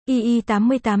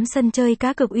II88 sân chơi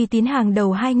cá cược uy tín hàng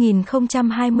đầu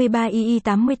 2023.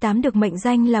 II88 được mệnh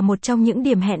danh là một trong những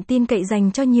điểm hẹn tin cậy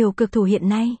dành cho nhiều cược thủ hiện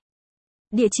nay.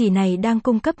 Địa chỉ này đang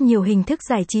cung cấp nhiều hình thức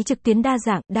giải trí trực tuyến đa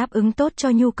dạng, đáp ứng tốt cho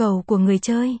nhu cầu của người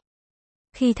chơi.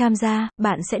 Khi tham gia,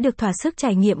 bạn sẽ được thỏa sức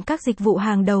trải nghiệm các dịch vụ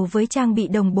hàng đầu với trang bị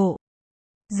đồng bộ.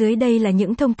 Dưới đây là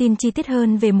những thông tin chi tiết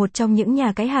hơn về một trong những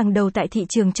nhà cái hàng đầu tại thị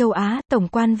trường châu Á. Tổng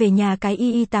quan về nhà cái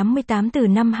II88. Từ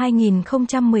năm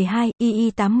 2012,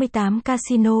 II88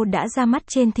 Casino đã ra mắt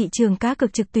trên thị trường cá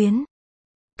cược trực tuyến.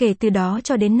 Kể từ đó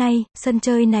cho đến nay, sân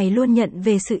chơi này luôn nhận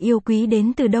về sự yêu quý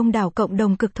đến từ đông đảo cộng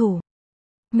đồng cược thủ.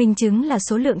 Minh chứng là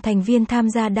số lượng thành viên tham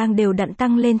gia đang đều đặn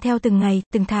tăng lên theo từng ngày,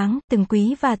 từng tháng, từng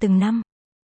quý và từng năm.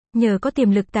 Nhờ có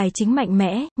tiềm lực tài chính mạnh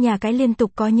mẽ, nhà cái liên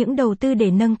tục có những đầu tư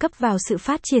để nâng cấp vào sự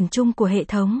phát triển chung của hệ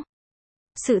thống.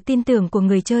 Sự tin tưởng của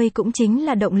người chơi cũng chính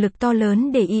là động lực to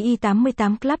lớn để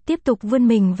II88 Club tiếp tục vươn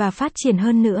mình và phát triển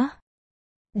hơn nữa.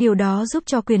 Điều đó giúp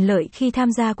cho quyền lợi khi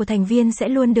tham gia của thành viên sẽ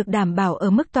luôn được đảm bảo ở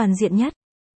mức toàn diện nhất.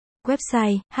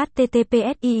 Website: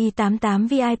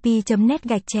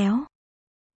 https://ii88vip.net/.